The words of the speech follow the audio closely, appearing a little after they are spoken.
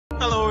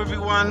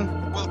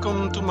everyone,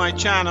 welcome to my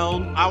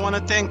channel. I want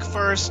to thank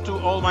first to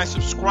all my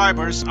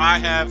subscribers. I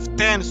have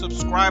 10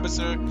 subscribers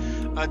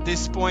at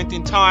this point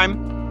in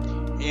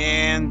time,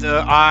 and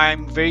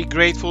I'm very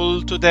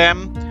grateful to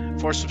them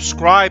for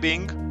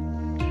subscribing.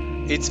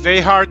 It's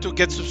very hard to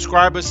get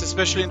subscribers,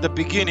 especially in the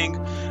beginning.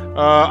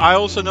 I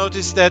also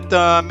noticed that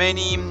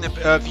many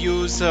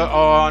views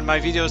on my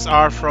videos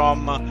are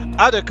from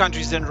other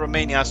countries than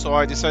Romania, so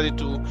I decided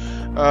to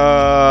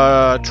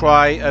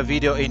try a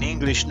video in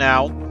English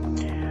now.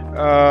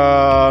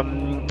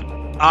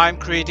 I'm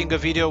creating a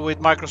video with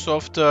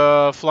Microsoft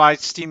Flight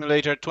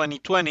Simulator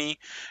 2020,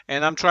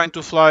 and I'm trying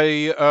to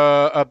fly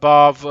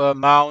above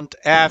Mount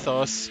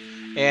Athos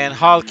and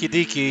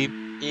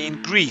Halkidiki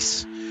in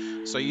Greece.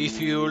 So if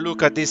you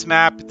look at this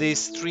map,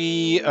 these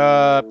three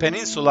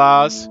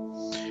peninsulas,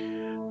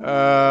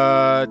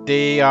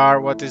 they are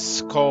what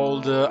is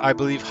called, I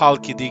believe,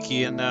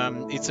 Halkidiki,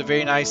 and it's a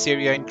very nice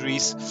area in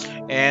Greece.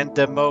 And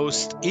the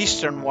most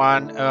eastern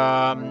one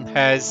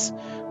has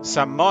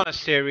some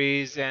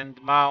monasteries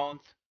and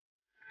Mount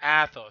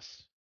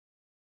Athos.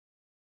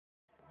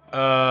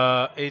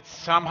 It's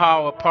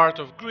somehow a part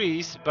of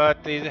Greece,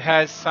 but it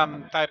has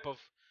some type of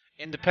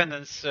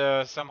independence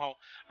somehow.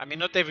 I mean,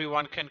 not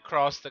everyone can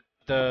cross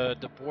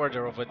the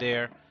border over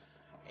there,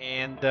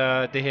 and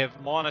they have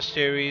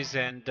monasteries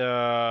and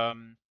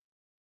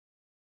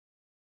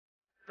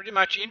pretty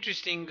much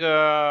interesting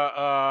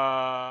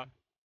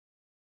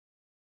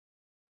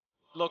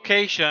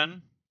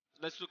location.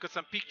 Let's look at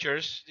some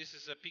pictures. This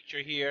is a picture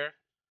here.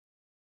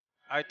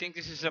 I think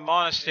this is a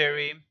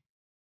monastery.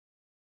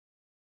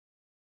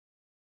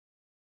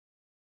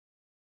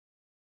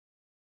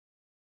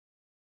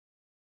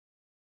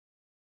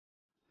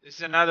 This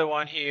is another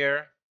one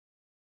here.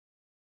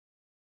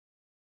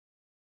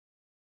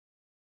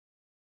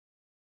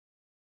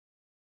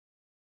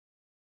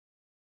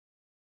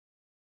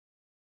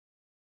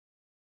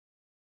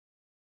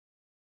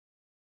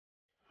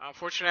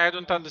 Unfortunately, I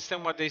don't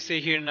understand what they say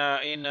here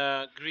in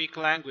Greek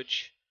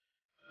language.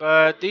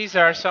 But these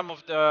are some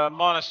of the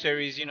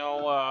monasteries, you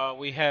know,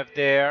 we have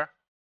there.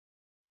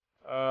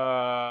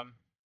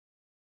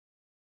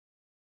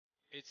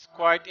 It's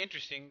quite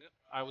interesting,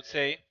 I would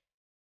say.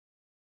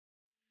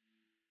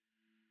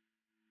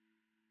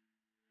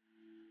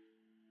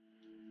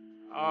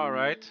 All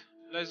right,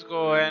 let's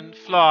go and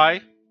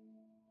fly.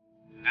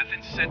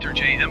 Athens Center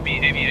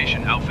JMB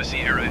Aviation Alpha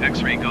Sierra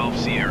X-Ray Golf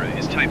Sierra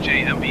is type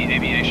JMB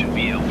Aviation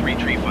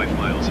VL335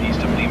 miles east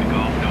of Lima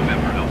Golf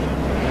November Alpha.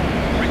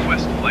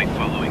 Request flight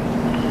following.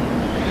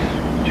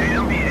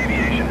 JMB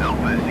Aviation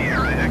Alpha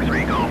Sierra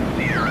X-Ray Golf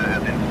Sierra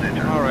Athens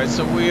Center. Alright,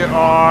 so we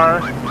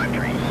are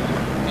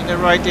in the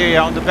right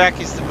area. On the back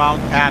is the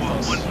Mount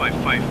Athos.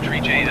 1553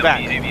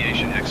 JMB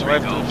Aviation X-Ray so we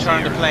have Golf to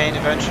turn Sierra. the plane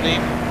eventually.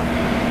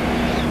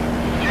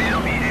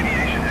 JMB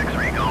Aviation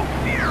X-Ray Golf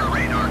Sierra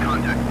radar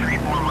contact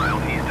 34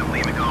 miles east of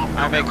Lima Golf.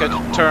 I make a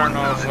turn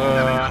of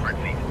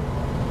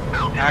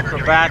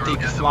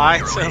acrobatic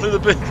flights a little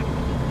bit.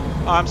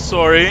 I'm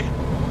sorry.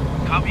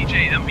 Copy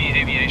JMB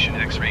Aviation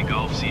X-Ray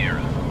Golf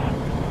Sierra.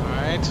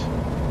 Alright.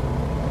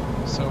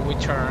 So we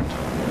turned.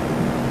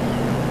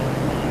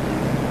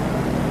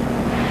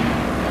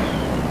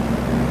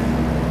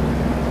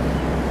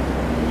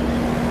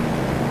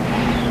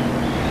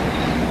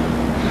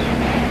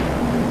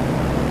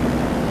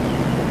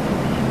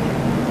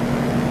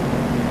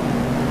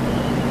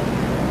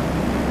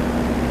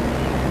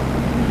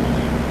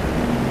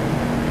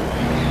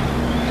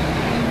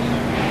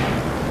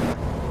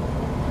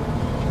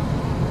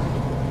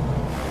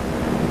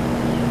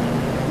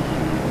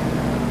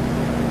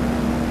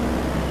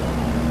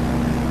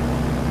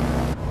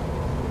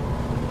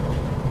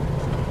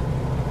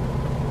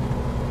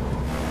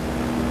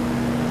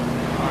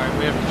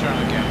 We have to turn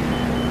again.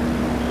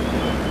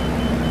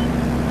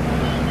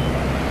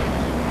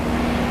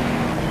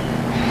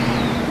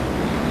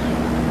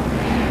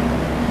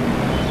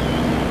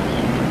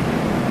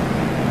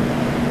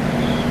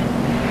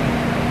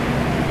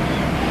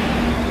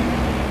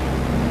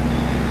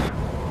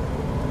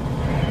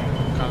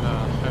 Kind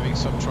of having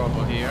some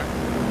trouble here.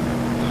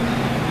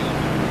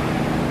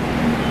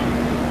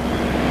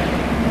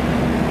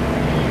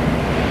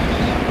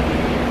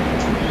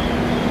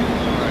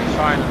 Alright,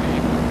 finally.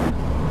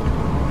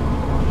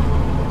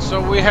 So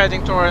we're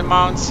heading toward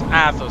Mount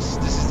Athos.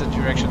 This is the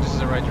direction. This is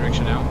the right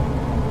direction now.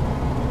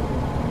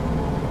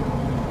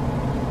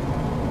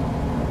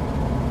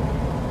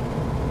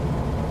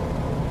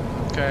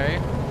 Okay.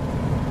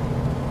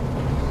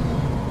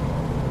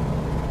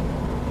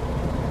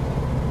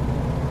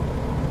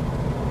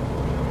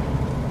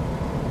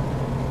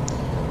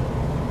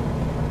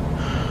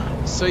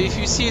 So if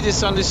you see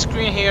this on the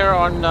screen here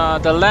on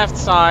the left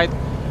side,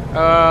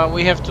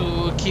 we have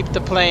to keep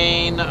the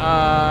plane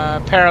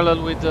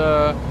parallel with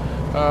the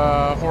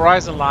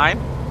horizon line.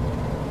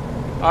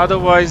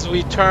 Otherwise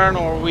we turn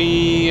or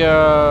we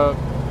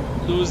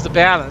lose the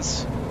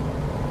balance.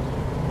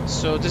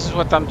 So this is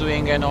what I'm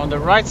doing, and on the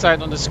right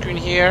side on the screen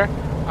here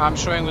I'm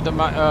showing with the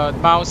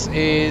mouse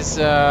is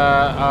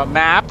a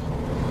map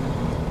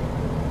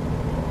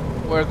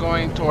We're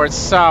going towards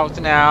south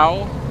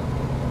now,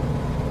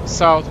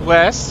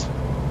 southwest.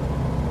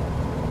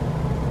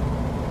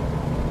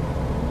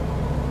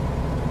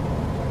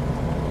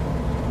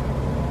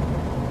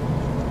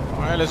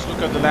 All right, let's look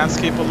at the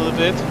landscape a little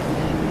bit.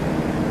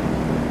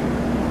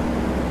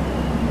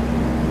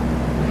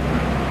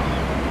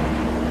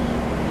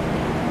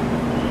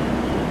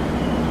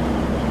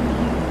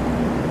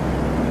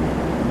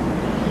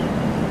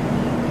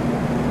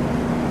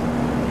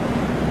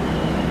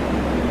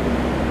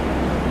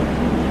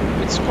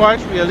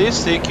 Quite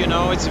realistic, you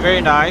know, it's very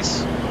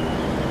nice.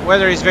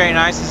 Weather is very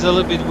nice, it's a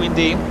little bit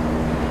windy.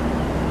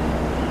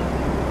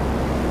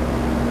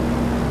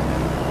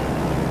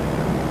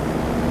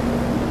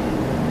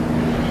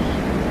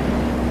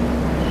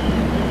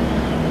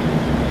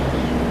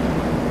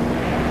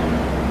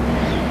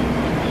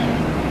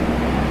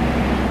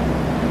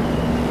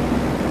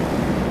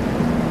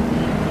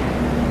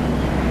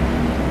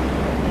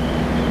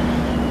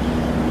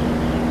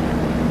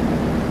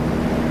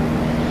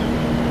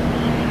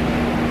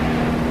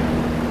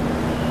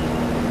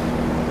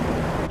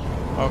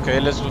 Okay,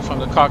 let's look from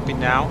the cockpit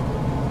now.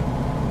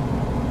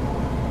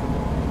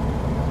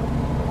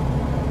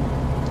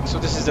 So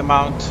this is the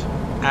Mount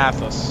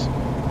Athos.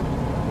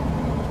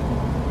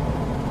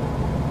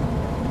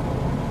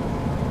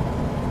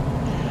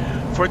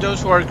 For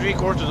those who are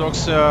Greek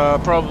Orthodox,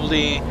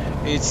 probably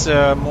it's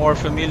a more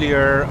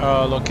familiar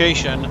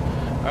location.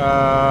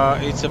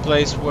 It's a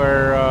place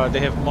where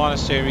they have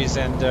monasteries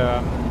and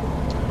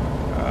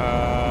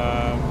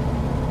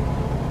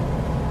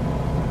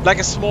like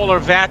a smaller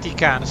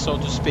Vatican, so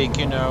to speak,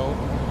 you know,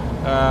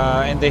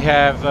 and they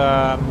have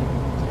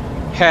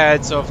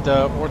heads of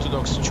the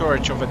Orthodox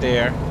Church over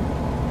there,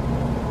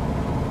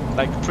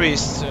 like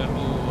priests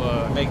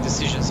who make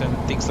decisions and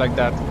things like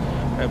that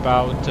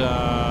about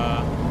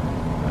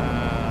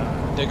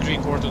the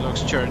Greek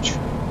Orthodox Church.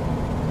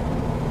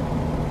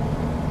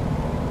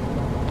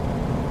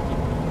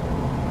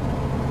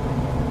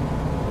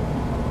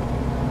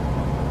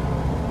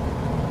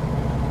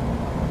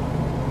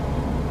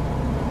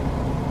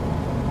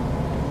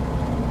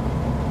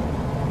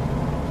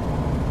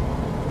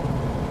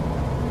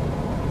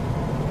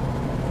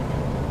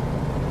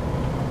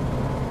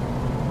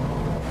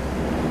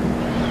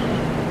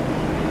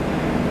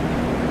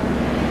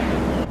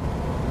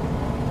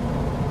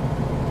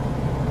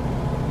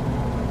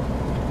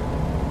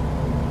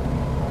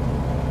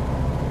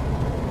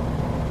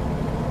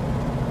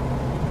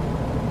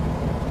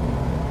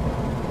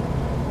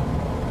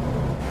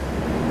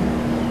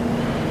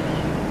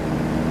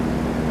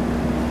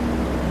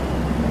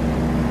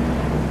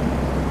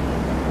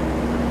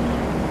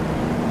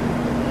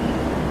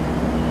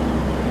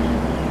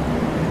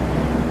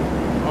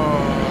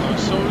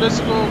 Let's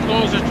go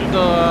closer to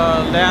the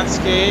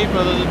landscape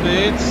a little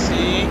bit.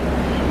 See,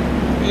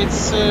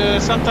 it's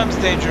sometimes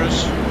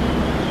dangerous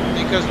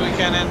because we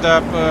can end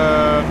up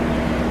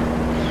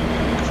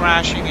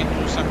crashing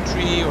into some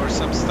tree or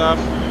some stuff.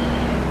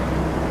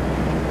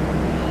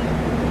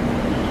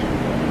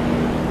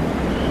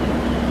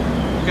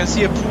 You can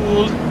see a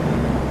pool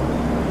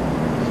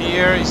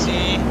here, you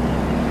see.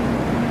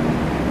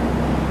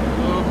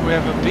 Look, we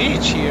have a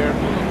beach here.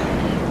 Look.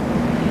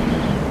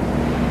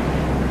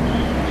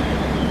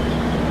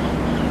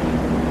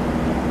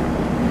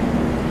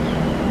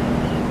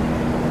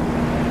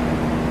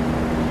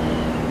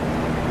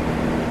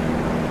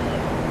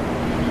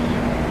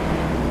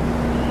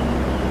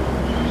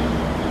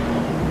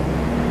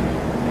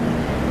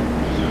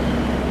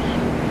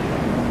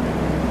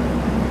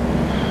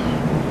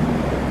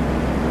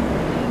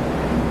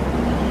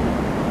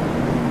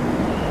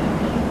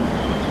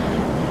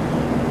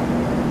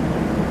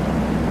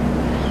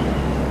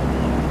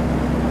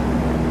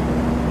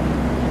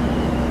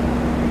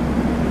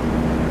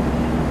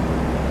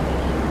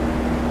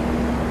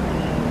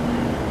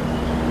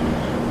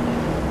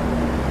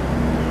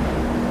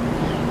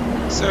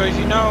 So if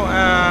you know,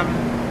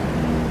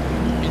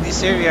 in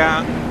this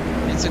area,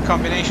 it's a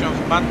combination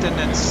of mountain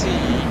and sea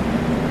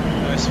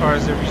as far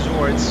as the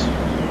resorts.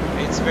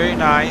 It's very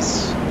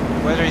nice.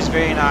 Weather is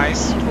very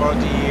nice throughout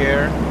the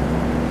year,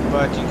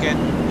 but you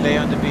can lay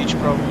on the beach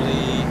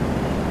probably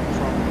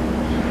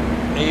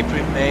from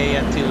April, May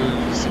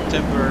until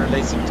September,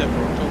 late September,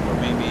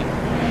 October maybe.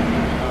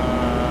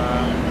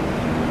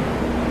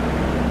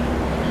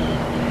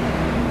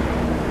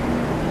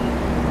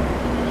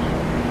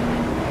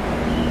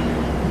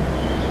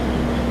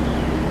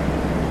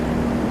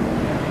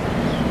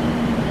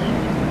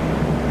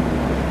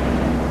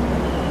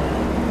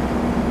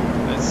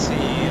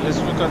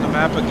 On the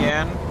map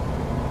again.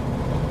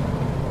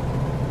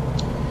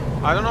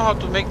 I don't know how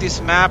to make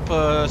this map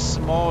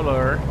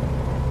smaller.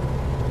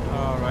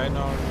 Alright,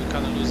 now we're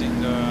kind of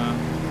losing the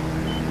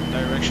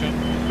direction.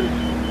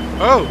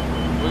 Oh!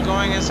 We're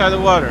going inside the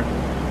water.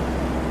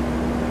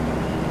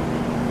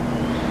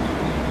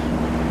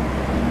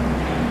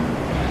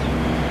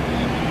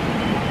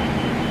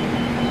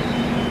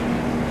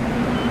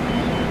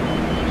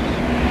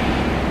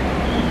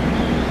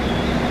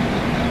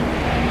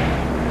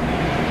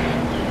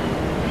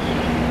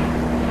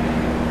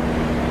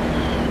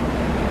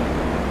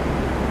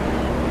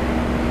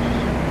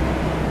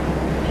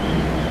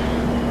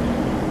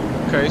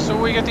 Okay, so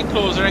we're getting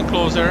closer and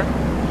closer.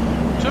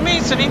 To me,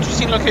 it's an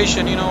interesting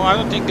location. You know, I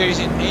don't think there is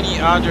any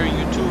other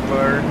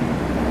YouTuber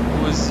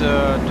who's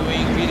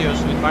doing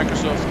videos with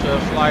Microsoft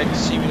Flight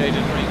Simulator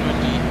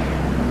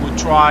 2020 who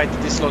tried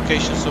this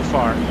location so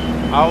far.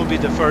 I will be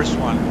the first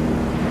one.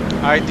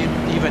 I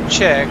didn't even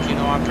check. You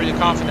know, I'm pretty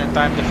confident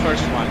I'm the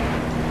first one.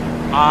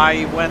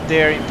 I went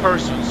there in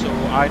person, so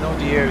I know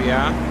the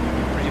area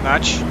pretty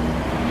much.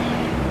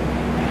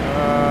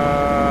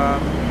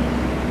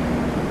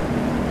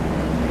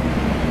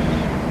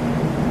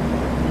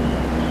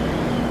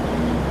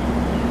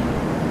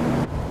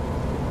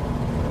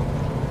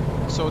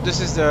 So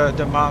this is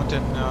the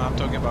mountain I'm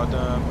talking about,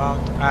 the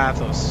Mount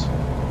Athos.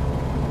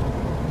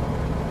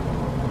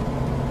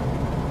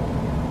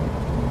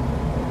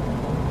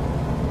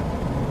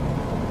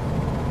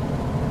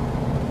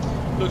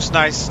 Looks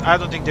nice. I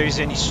don't think there is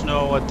any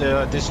snow at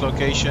this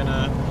location.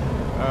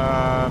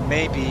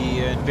 Maybe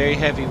in very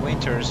heavy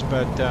winters,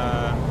 but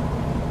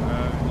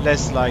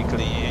less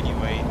likely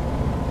anyway.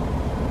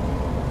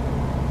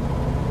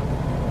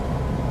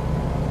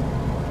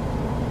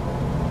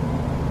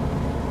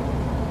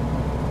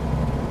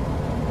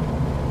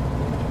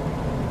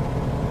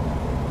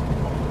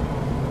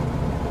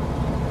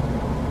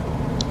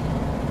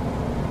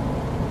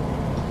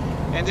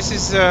 And this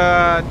is the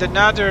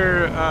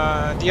other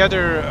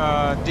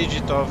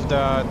digit of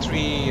the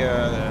three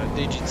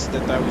digits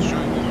that I was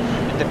showing you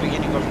in the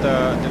beginning of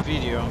the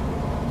video,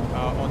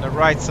 on the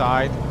right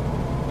side,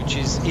 which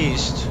is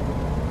east.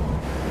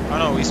 Oh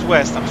no, it's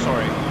west, I'm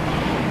sorry.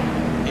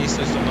 East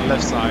is on the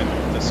left side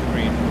of the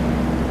screen.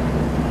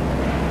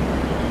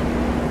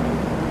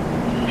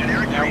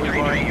 Now we're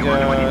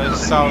going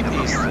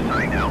southeast.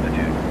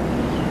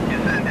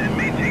 Descend and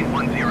maintain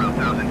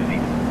 10,000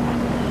 feet.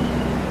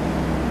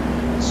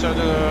 So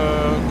the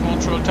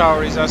control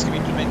tower is asking me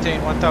to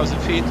maintain 1,000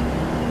 feet,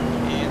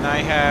 and I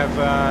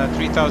have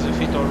 3,000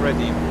 feet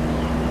already.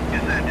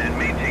 Descend and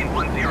maintain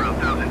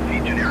 10,000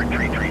 feet, generic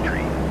tree.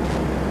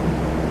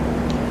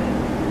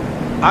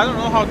 I don't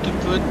know how to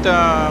put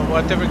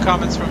whatever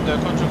comments from the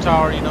control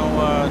tower, you know,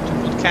 to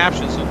put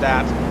captions on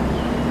that.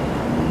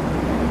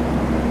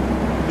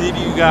 Maybe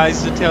you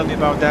guys tell me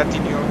about that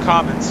in your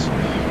comments.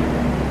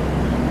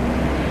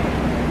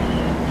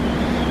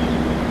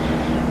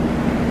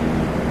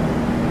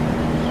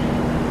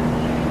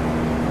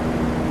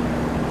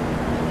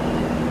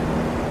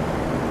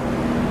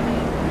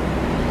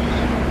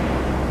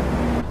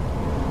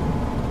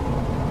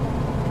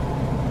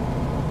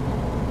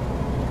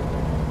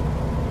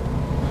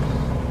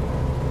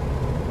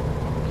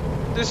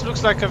 This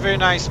looks like a very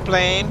nice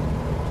plane.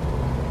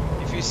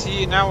 If you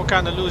see, now we're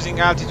kind of losing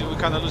altitude, we're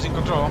kind of losing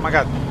control. Oh my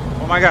god,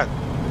 oh my god,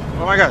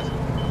 oh my god.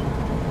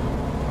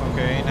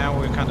 Okay, now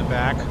we're kind of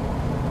back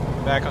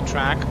on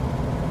track.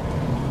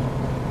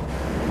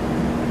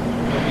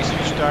 Let me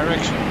switch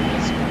direction.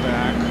 Let's go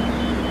back.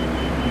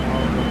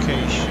 Our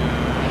location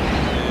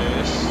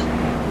is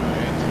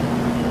right.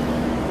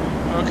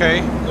 Okay,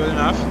 good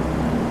enough.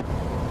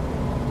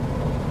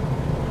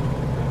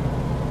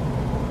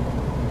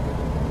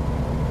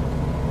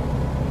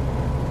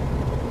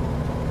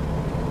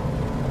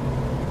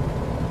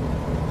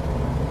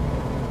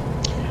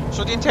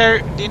 So the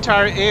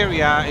entire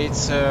area,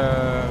 it's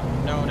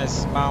known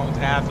as Mount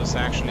Athos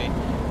actually,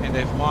 and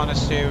they have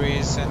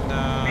monasteries and.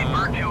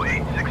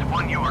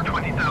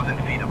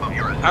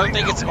 I don't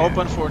think it's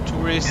open for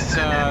tourists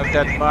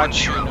that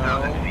much, you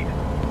know.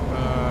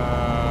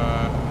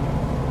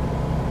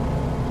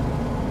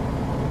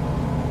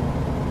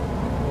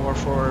 Or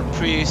for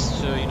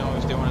priests, you know,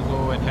 if they want to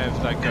go and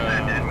have like a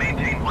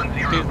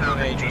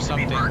pilgrimage or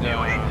something,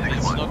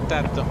 it's not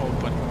that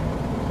open.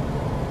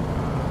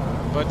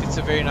 But it's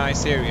a very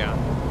nice area.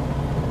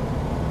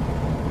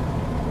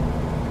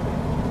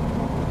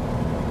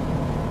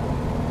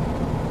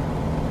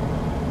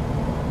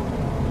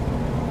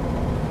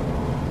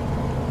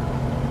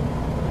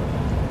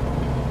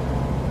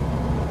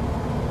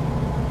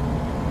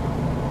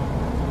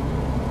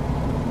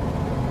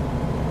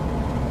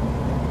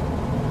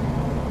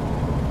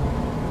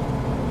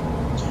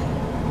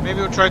 Maybe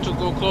we'll try to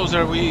go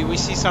closer. We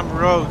see some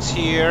roads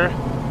here.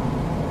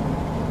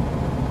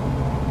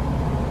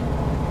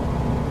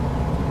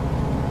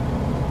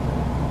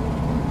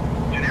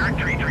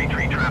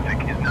 Traffic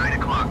is 9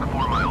 o'clock,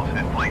 4 miles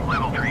at flight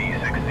level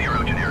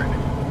 360 generic.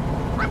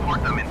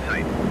 Report them in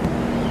sight.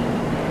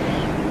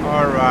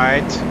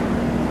 Alright.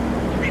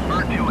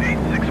 Speedbird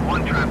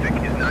 2861 traffic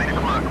is 9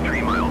 o'clock,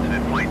 3 miles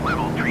at flight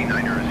level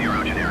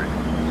 390 generic.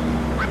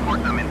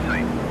 Report them in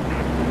sight.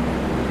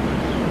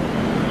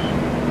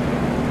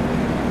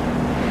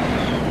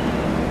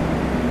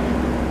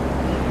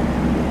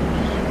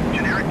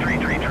 Generic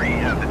 333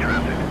 have the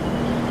traffic.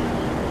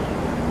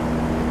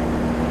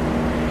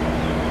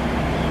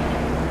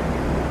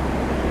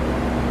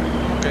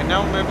 Okay,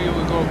 now maybe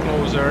we'll go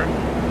closer.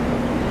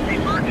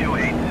 Speedbird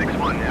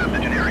 2861 have the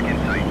generic in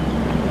sight.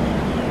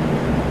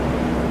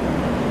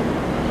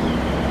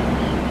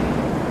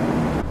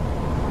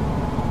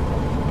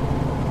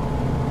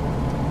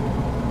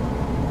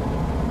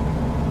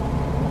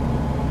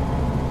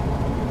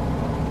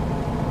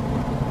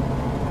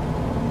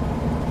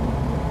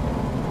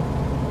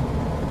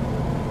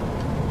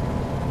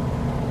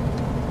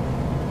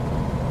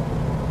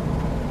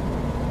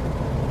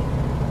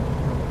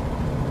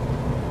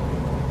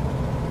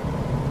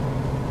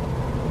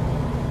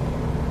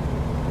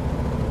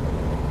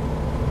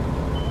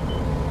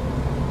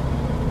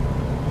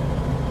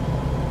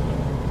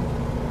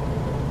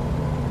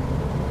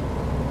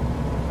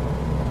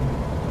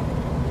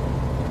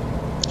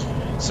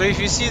 So if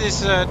you see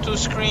these two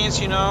screens,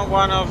 you know,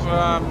 one of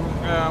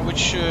which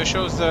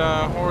shows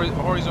the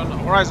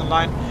horizon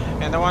line,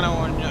 and the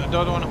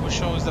other one who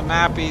shows the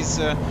map is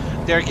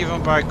they're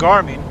given by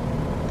Garmin,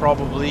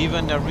 probably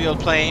even a real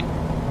plane.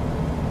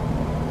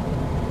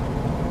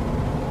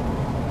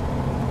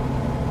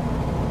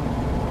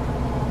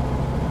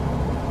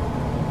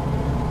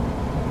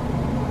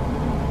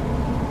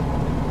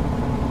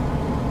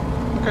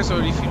 Okay, so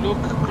if you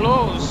look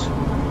close,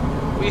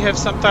 we have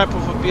some type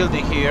of a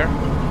building here.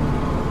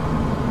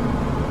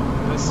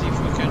 Let's see if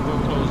we can go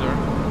closer.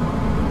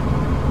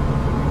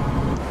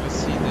 Let's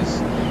see this.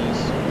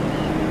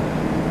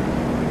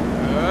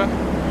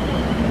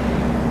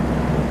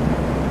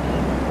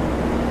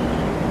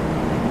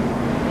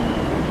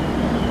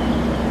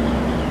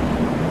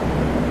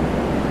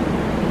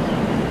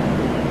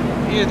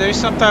 Here, there is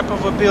some type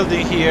of a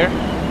building here,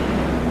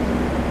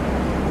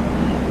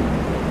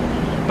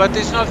 but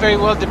it's not very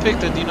well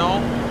depicted, you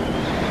know.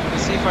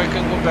 Let's see if I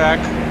can go back.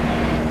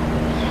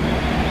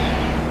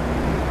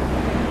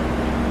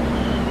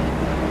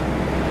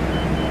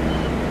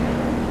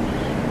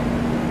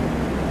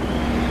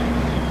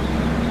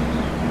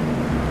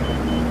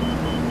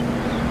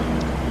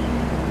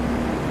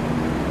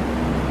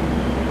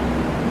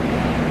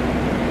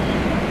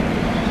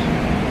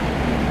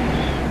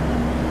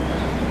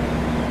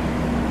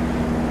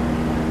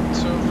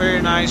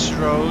 Very nice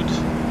road.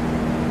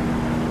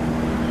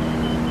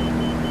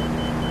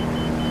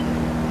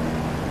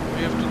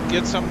 We have to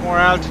get some more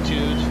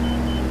altitude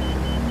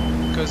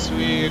because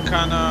we're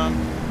kind of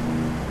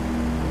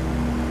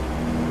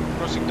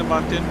crossing the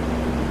mountain.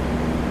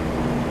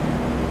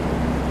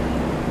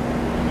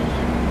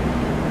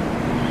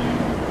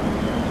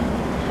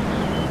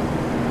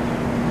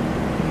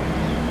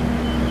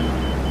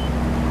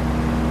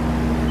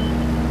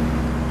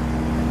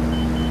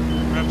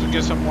 We have to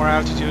get some more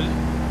altitude.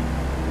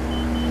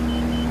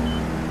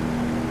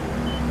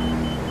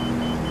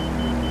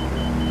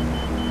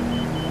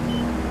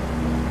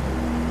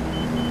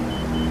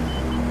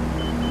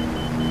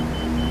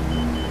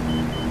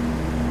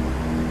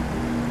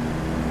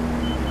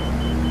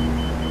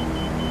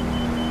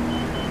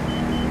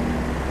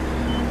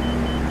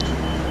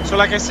 So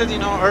like I said, you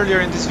know,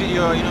 earlier in this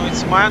video, you know,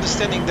 it's my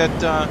understanding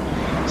that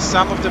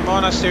some of the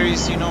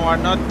monasteries, you know, are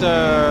not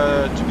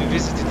to be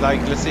visited.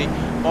 Like, let's say,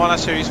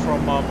 monasteries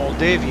from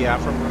Moldavia,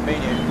 from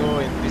Romania, you go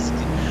and visit.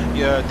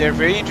 Yeah, they're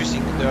very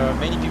interesting.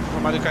 Many people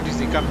from other countries,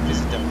 they come and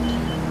visit them.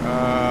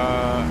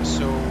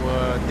 So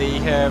they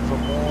have a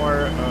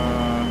more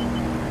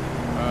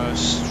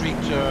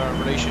strict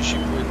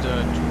relationship with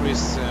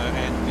tourists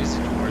and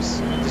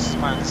visitors. This is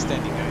my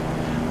understanding.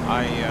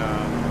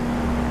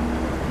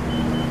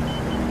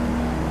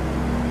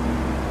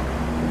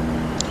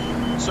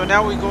 So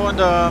now we go on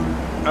the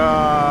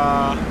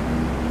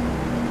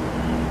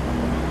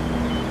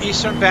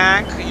eastern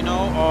bank, you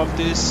know, of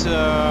this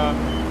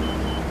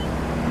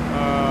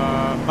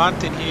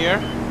mountain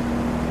here.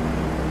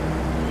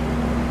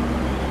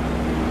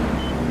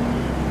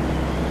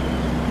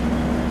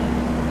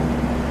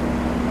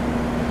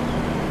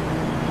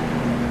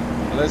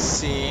 Let's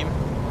see.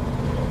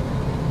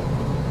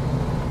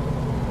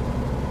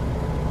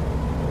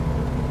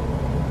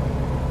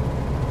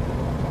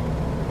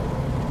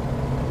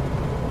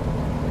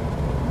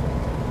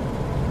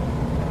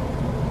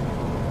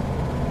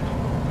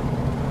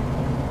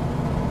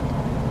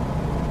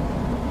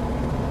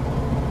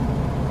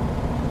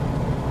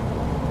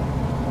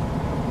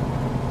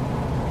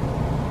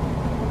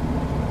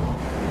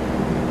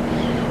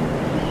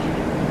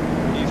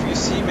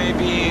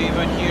 Maybe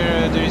even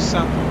here there is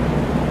some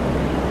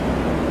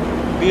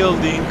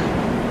building.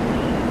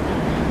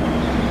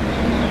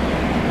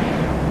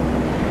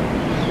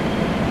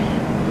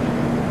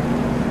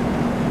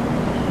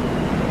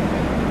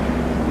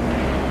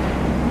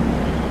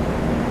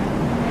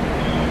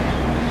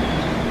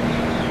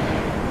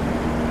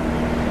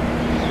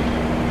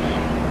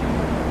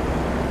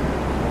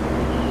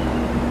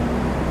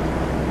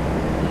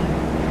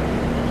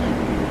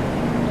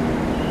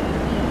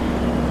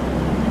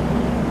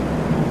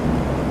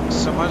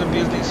 Some other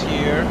buildings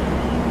here.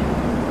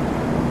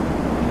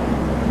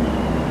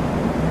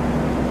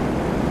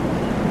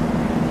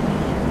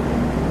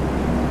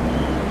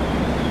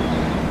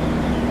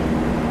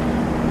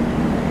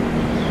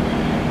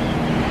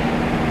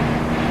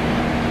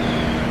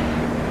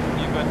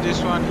 Even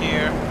this one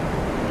here.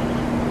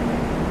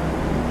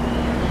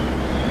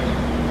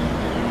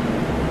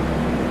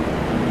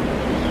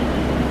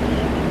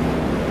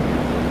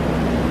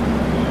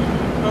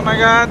 Oh my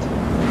God.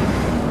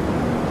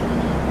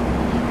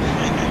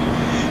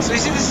 So you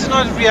see, this is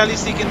not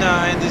realistic in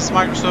this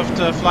Microsoft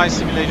Flight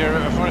Simulator.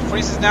 For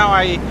instance, now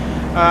I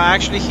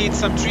actually hit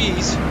some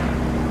trees,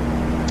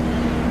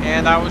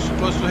 and I was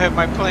supposed to have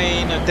my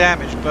plane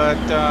damaged, but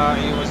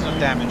it was not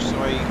damaged, so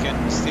I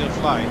can still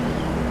fly,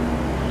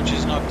 which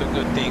is not a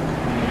good thing.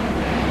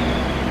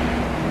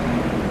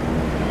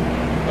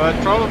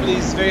 But probably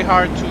it's very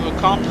hard to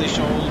accomplish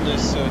all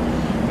this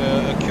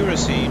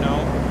accuracy, you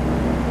know.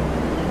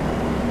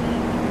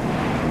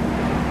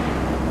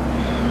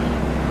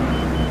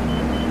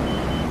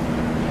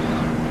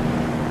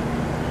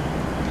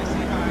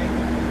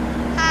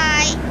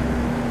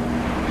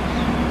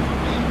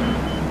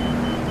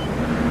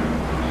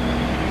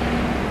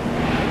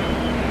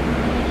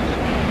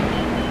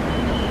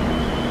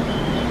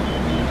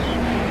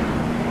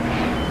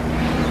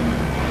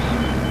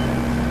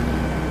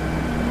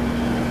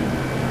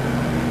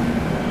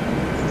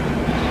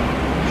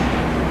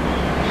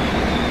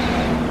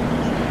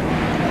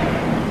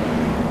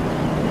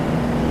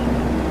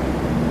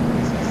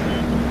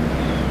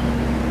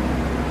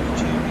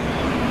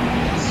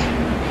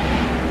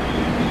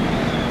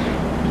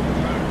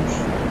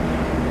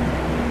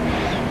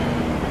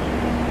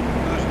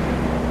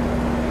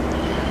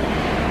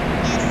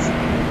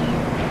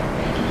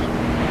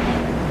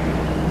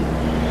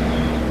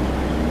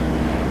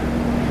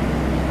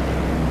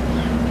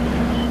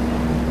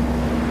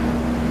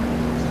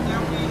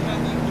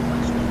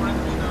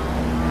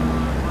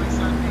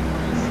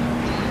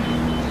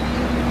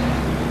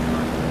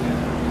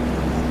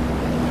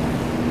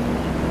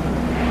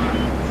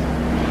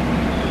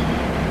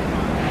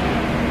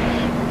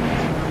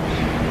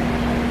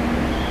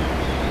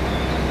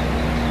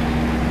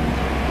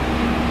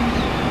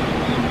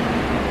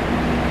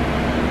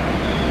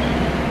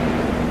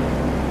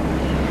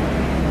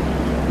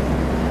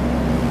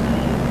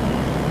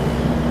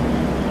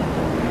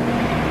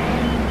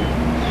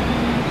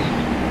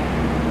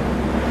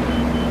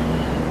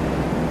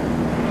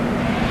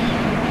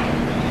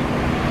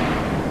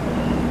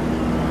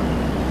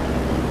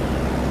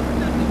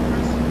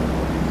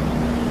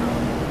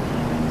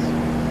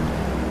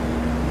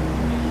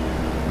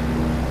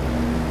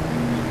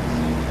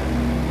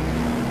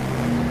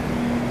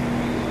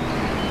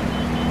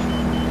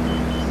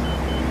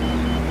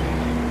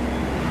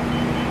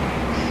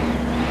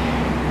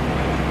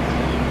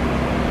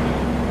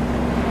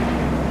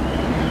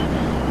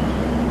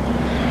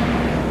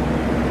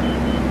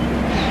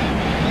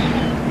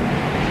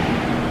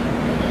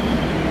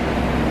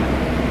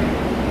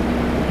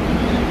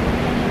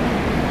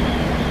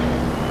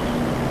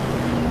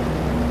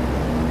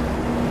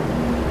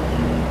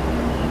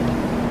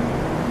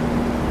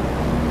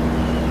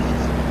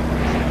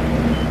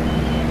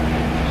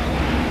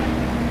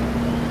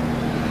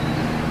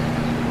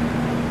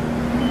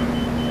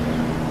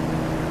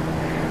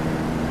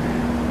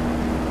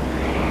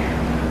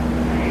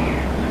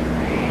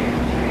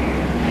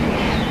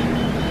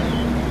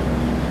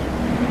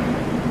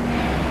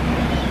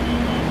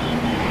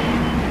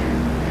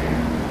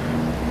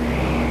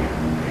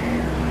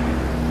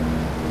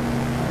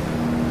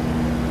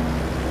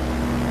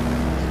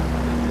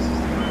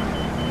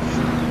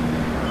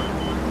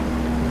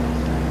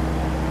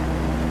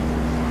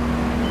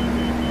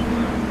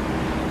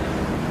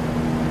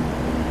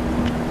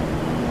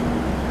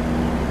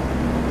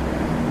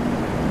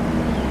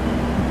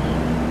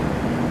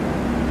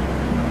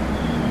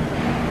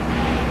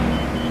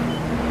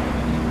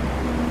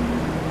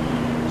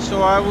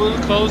 so I will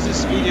close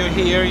this video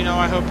here. You know,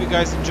 I hope you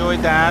guys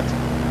enjoyed that.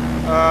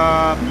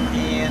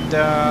 And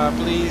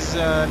please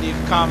leave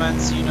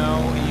comments, you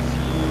know, if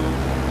you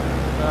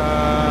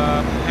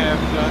have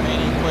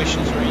any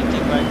questions or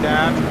anything like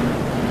that.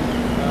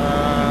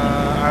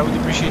 I would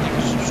appreciate if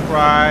you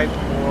subscribe,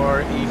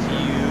 or if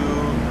you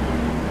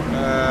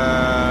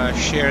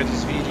share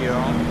this video.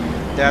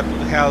 That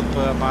will help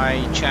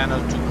my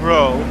channel to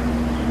grow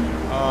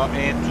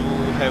and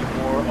to have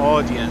more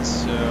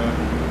audience.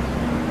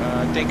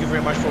 Thank you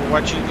very much for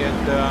watching,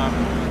 and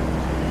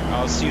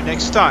I'll see you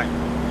next time.